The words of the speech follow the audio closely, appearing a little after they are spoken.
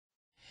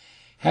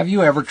Have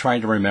you ever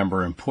tried to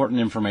remember important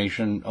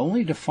information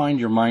only to find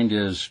your mind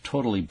is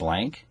totally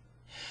blank?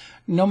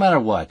 No matter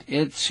what,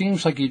 it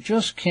seems like you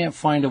just can't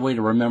find a way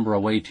to remember a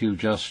way to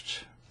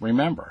just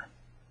remember.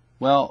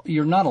 Well,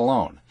 you're not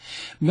alone.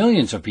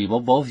 Millions of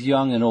people, both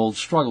young and old,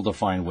 struggle to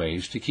find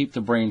ways to keep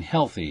the brain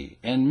healthy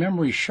and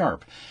memory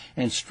sharp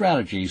and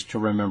strategies to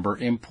remember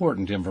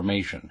important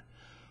information.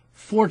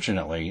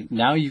 Fortunately,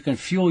 now you can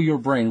fuel your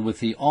brain with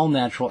the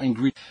all-natural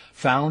ingredients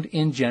found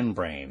in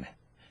Genbrain.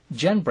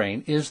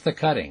 Genbrain is the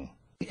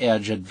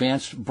cutting-edge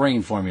advanced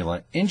brain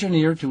formula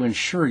engineered to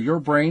ensure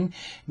your brain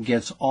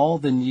gets all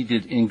the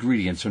needed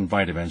ingredients and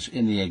vitamins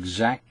in the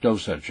exact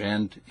dosage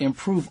and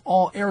improve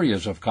all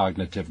areas of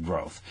cognitive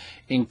growth,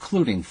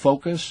 including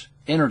focus,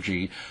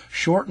 energy,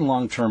 short and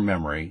long-term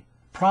memory,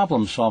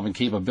 problem-solving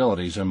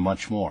capabilities, and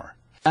much more.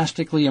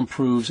 Drastically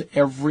improves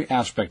every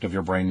aspect of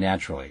your brain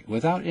naturally,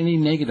 without any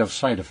negative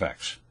side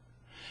effects.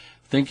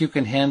 Think you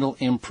can handle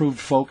improved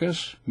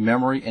focus,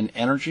 memory, and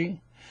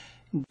energy?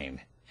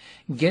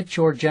 Get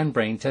your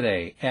Genbrain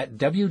today at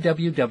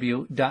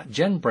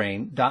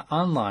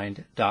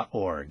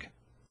www.genbrain.online.org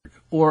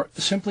or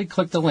simply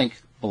click the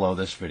link below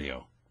this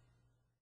video.